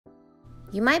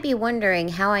You might be wondering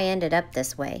how I ended up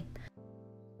this way.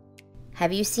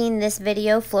 Have you seen this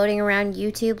video floating around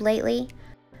YouTube lately?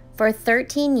 For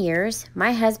 13 years,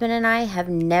 my husband and I have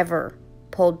never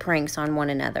pulled pranks on one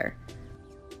another.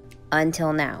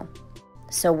 Until now.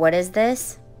 So what is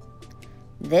this?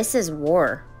 This is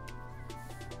war.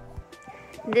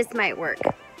 This might work.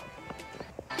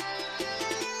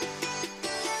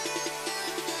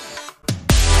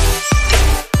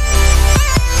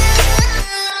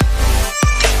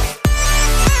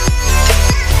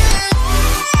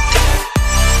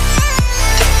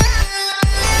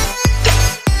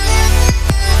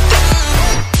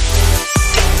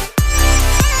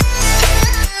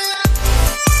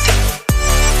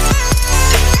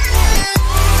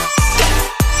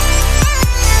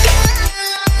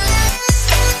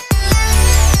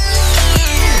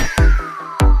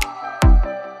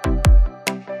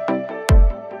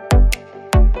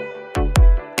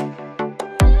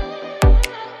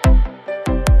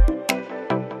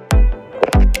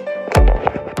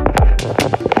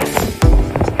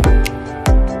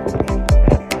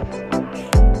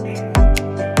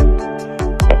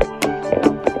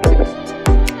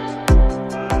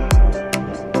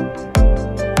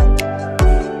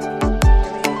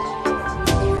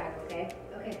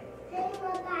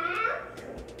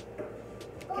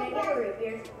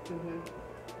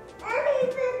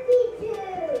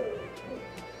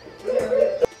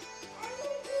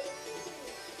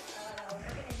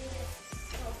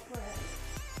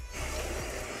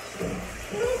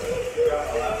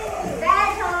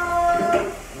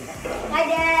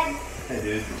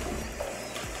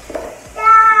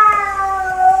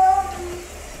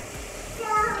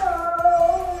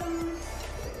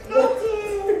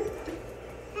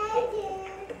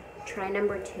 Try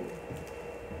number 2.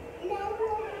 He's in the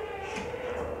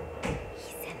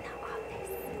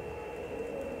office.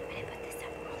 I'm gonna put this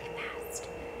up really fast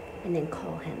and then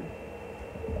call him.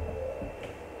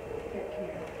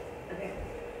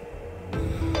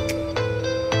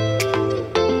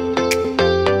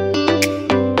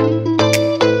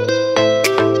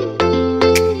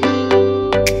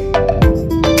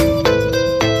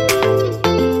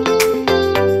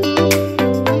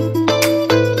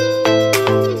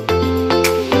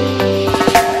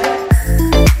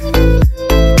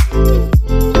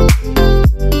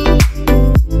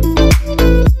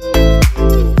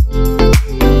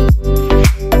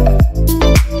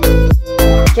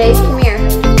 Here, come here.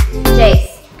 Okay.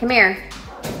 Come here.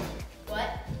 What?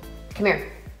 Come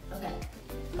here. Okay.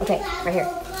 Okay, right here.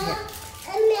 Right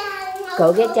here.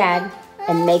 Go get Dad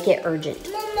and make it urgent.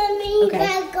 Okay.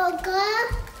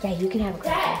 Yeah, you can have a cookie.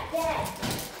 Dad.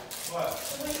 What?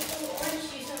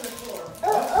 Orange juice on the floor.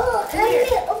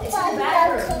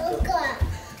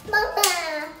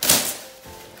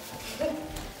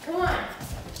 Come on.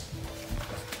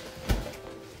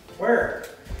 Where?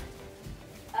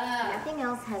 Nothing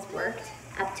else has worked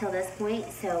up till this point,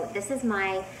 so this is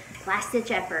my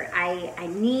last-ditch effort. I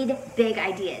need big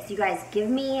ideas. You guys give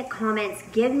me comments,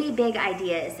 give me big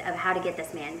ideas of how to get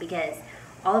this man, because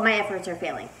all of my efforts are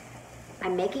failing.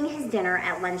 I'm making his dinner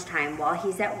at lunchtime while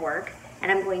he's at work,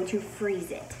 and I'm going to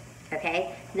freeze it,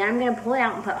 okay? Then I'm gonna pull it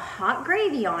out and put hot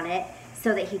gravy on it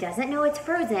so that he doesn't know it's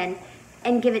frozen,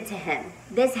 and give it to him.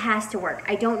 This has to work.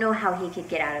 I don't know how he could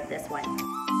get out of this one.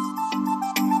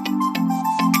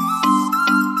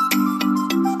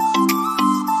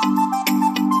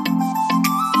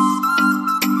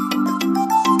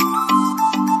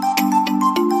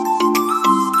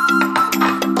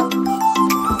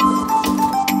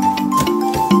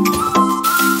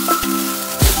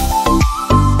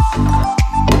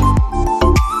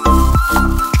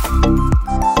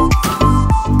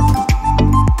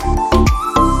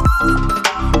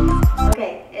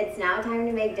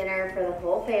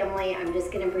 I'm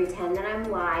just gonna pretend that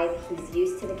I'm live. He's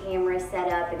used to the camera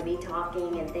setup and me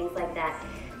talking and things like that.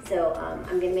 So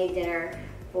I'm gonna make dinner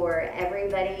for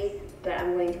everybody, but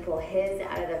I'm going to pull his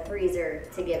out of the freezer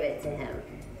to give it to him.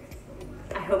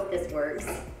 I hope this works.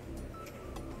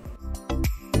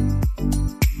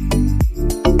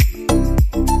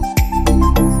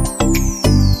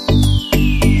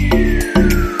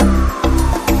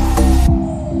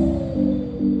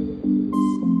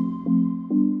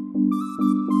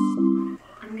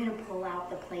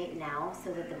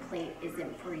 So that the plate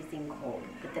isn't freezing cold,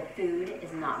 but the food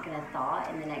is not going to thaw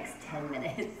in the next 10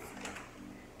 minutes.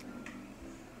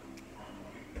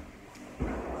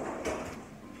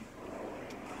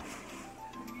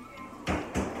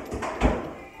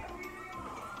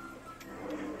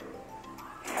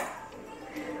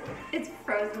 It's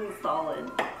frozen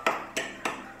solid.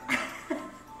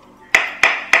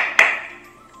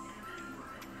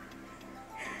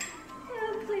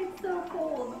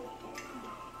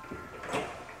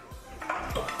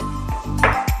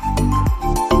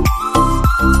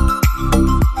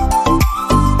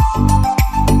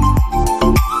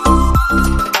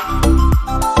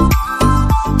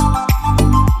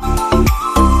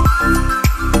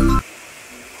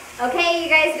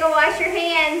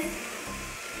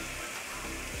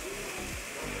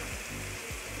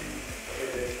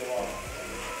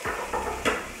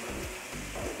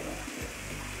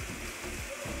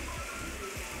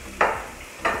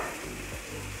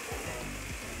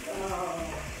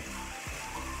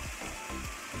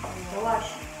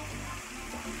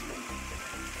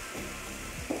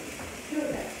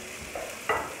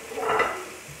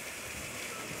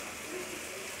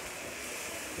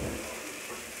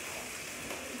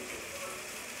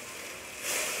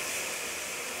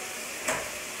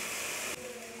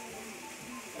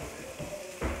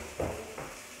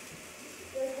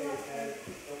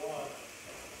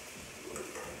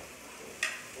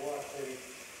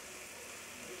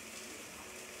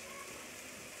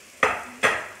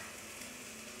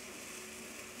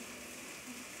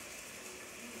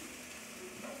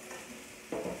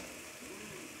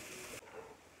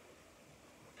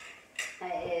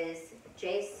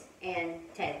 Jace and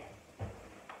Ted.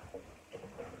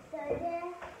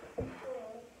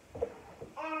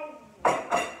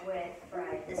 With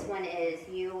Bride. This one is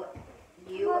you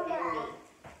and me.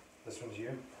 This one's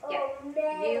you? Yeah.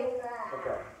 You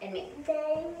Okay. and me.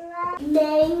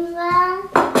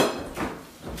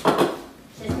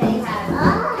 Does Teddy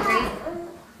have three?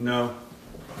 No.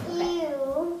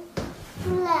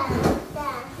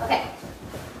 Okay.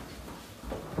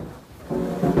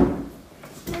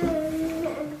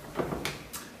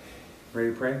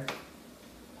 Ready to pray?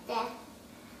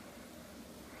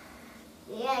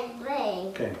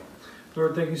 Okay.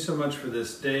 Lord, thank you so much for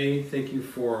this day. Thank you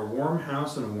for a warm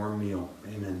house and a warm meal.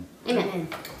 Amen. Amen.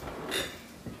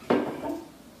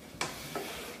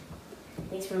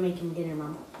 Thanks for making dinner,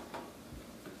 Mom.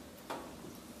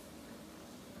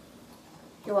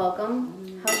 You're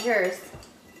welcome. How's yours?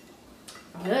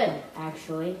 Good,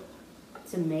 actually.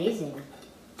 It's amazing.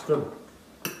 It's good.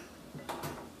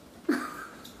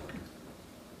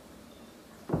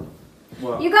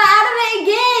 What? You got out of it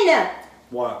again!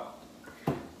 What?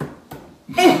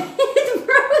 It's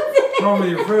frozen! What's wrong with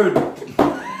your food?